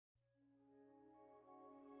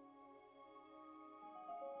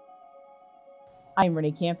I'm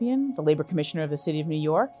Renee Campion, the Labor Commissioner of the City of New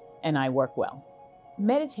York, and I work well.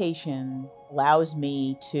 Meditation allows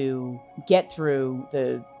me to get through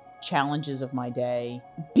the challenges of my day,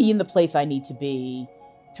 be in the place I need to be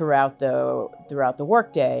throughout the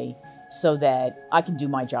workday so that I can do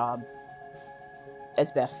my job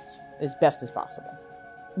as best as possible.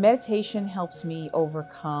 Meditation helps me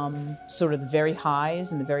overcome sort of the very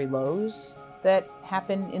highs and the very lows that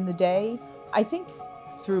happen in the day. I think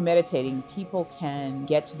through meditating, people can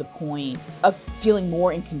get to the point of feeling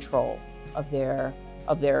more in control of their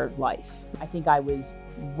life. I think I was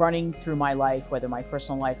running through my life, whether my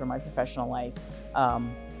personal life or my professional life,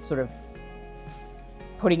 sort of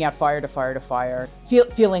putting out fire to fire to fire,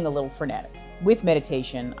 feeling a little frenetic. With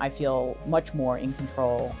meditation, I feel much more in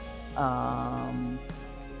control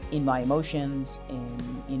in my emotions,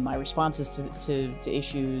 in my responses to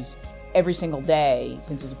issues. Every single day,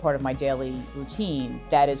 since it's a part of my daily routine,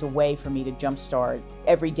 that is a way for me to jumpstart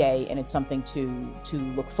every day, and it's something to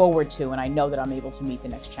look forward to, and I know that I'm able to meet the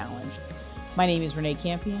next challenge. My name is Renee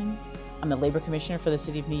Campion. I'm the Labor Commissioner for the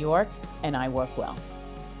City of New York, and I work well.